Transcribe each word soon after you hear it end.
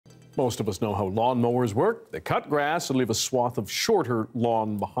Most of us know how lawnmowers work. They cut grass and leave a swath of shorter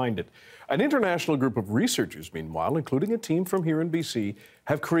lawn behind it. An international group of researchers, meanwhile, including a team from here in BC,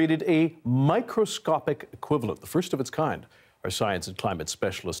 have created a microscopic equivalent, the first of its kind. Our science and climate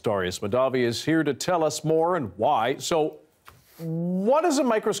specialist, Darius Madavi, is here to tell us more and why. So, what is a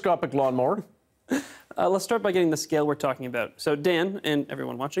microscopic lawnmower? Let's start by getting the scale we're talking about. So Dan and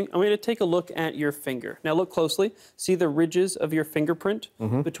everyone watching, I'm going to take a look at your finger. Now look closely. See the ridges of your fingerprint?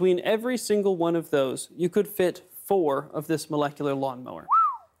 Between every single one of those, you could fit 4 of this molecular lawnmower.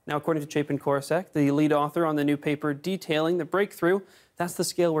 Now, according to Chapin Korosek, the lead author on the new paper detailing the breakthrough, that's the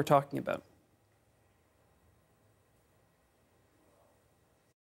scale we're talking about.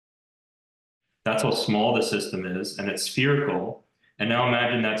 That's how small the system is, and it's spherical. And now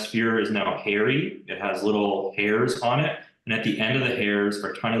imagine that sphere is now hairy. It has little hairs on it. And at the end of the hairs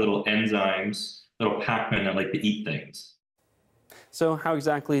are tiny little enzymes, little Pac-Man that like to eat things. So how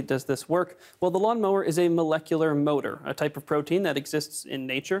exactly does this work? Well, the lawnmower is a molecular motor, a type of protein that exists in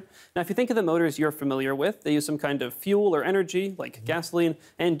nature. Now, if you think of the motors you're familiar with, they use some kind of fuel or energy, like gasoline,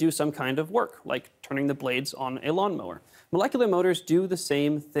 and do some kind of work, like turning the blades on a lawnmower. Molecular motors do the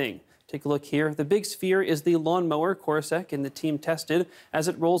same thing. Take a look here. The big sphere is the lawnmower Korosek and the team tested. As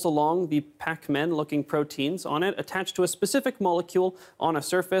it rolls along, the Pac-Man looking proteins on it attached to a specific molecule on a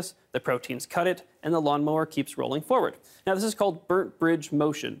surface. The proteins cut it, and the lawnmower keeps rolling forward. Now, this is called burnt bridge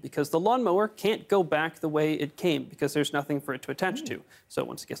motion because the lawnmower can't go back the way it came because there's nothing for it to attach to. So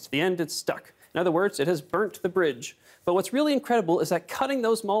once it gets to the end, it's stuck. In other words, it has burnt the bridge. But what's really incredible is that cutting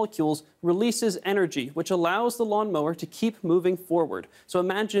those molecules releases energy, which allows the lawnmower to keep moving forward. So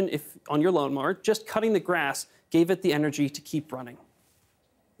imagine if, on your lawnmower, just cutting the grass gave it the energy to keep running.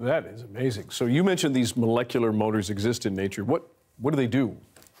 That is amazing. So you mentioned these molecular motors exist in nature. What do they do?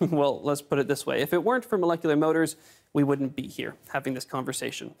 Well, let's put it this way. If it weren't for molecular motors, we wouldn't be here having this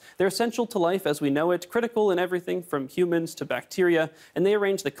conversation. They're essential to life as we know it, critical in everything from humans to bacteria, and they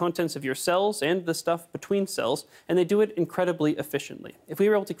arrange the contents of your cells and the stuff between cells, and they do it incredibly efficiently. If we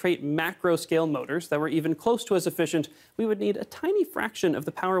were able to create macro-scale motors that were even close to as efficient, we would need a tiny fraction of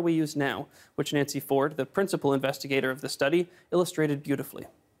the power we use now, which Nancy Ford, the principal investigator of the study, illustrated beautifully.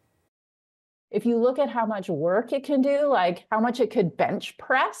 If you look at how much work it can do, like how much it could bench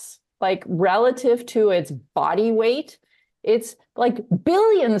press, like relative to its body weight, it's like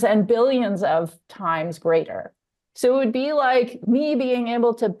billions and billions of times greater. So it would be like me being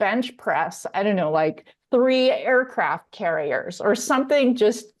able to bench press, I don't know, like 3 aircraft carriers or something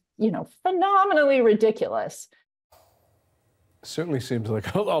just, phenomenally ridiculous. Certainly seems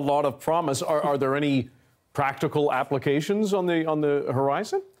like a lot of promise. Are there any practical applications on the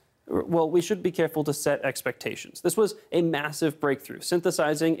horizon? Well, we should be careful to set expectations. This was a massive breakthrough,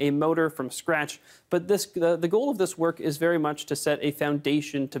 synthesizing a motor from scratch, but the goal of this work is very much to set a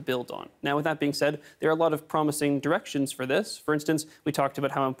foundation to build on. Now, with that being said, there are a lot of promising directions for this. For instance, we talked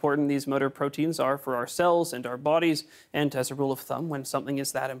about how important these motor proteins are for our cells and our bodies, and as a rule of thumb, when something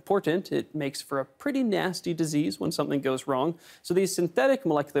is that important, it makes for a pretty nasty disease when something goes wrong. So these synthetic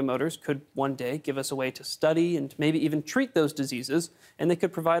molecular motors could one day give us a way to study and maybe even treat those diseases, and they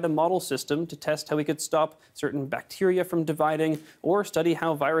could provide a model system to test how we could stop certain bacteria from dividing or study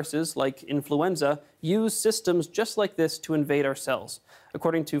how viruses like influenza use systems just like this to invade our cells.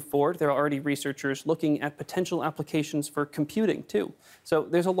 According to Ford, there are already researchers looking at potential applications for computing too. So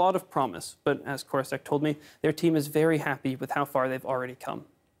there's a lot of promise, but as Korosek told me, their team is very happy with how far they've already come.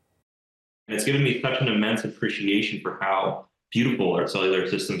 It's given me such an immense appreciation for how beautiful our cellular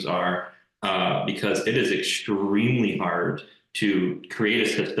systems are because it is extremely hard to create a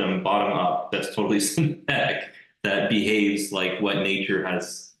system bottom up that's totally synthetic, that behaves like what nature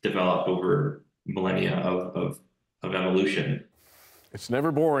has developed over millennia of evolution. It's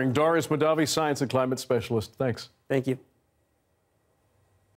never boring. Darius Madavi, science and climate specialist. Thanks. Thank you.